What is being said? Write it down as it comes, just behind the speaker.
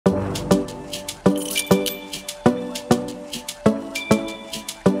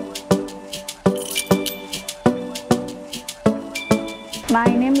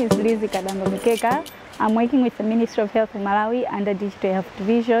Lizzie Kadango Mikeka. I'm working with the Ministry of Health in Malawi under Digital Health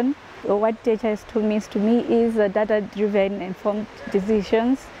Division. What DHIS2 means to me is data-driven informed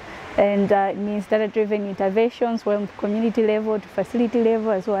decisions, and it means data-driven interventions from community level to facility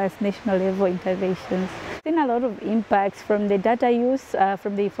level as well as national level interventions. I've seen a lot of impacts from the data use,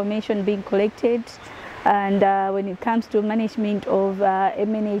 from the information being collected, and when it comes to management of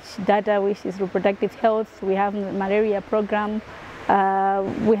MoH data, which is reproductive health, we have the malaria program.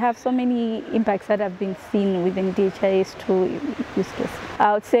 We have so many impacts that have been seen within DHIS2 use case.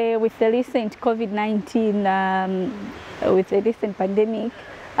 I would say with the recent COVID-19, with the recent pandemic,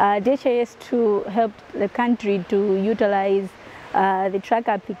 DHIS2 helped the country to utilize the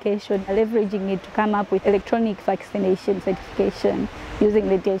tracker application, leveraging it to come up with electronic vaccination certification using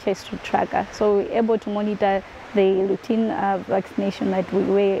the DHIS2 tracker. So we're able to monitor the routine vaccination that we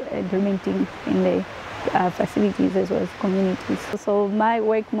were implementing in the facilities as well as communities. So my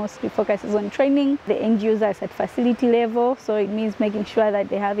work mostly focuses on training the end users at facility level. So it means making sure that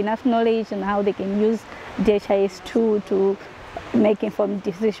they have enough knowledge on how they can use DHIS2 to make informed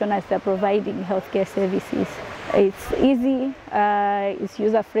decisions as they're providing healthcare services. It's easy, it's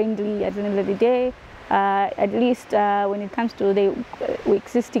user-friendly at the end of the day. At least when it comes to the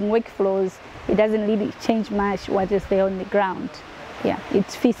existing workflows, it doesn't really change much what is there on the ground. Yeah, it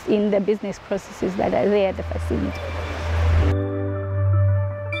fits in the business processes that are there at the facility.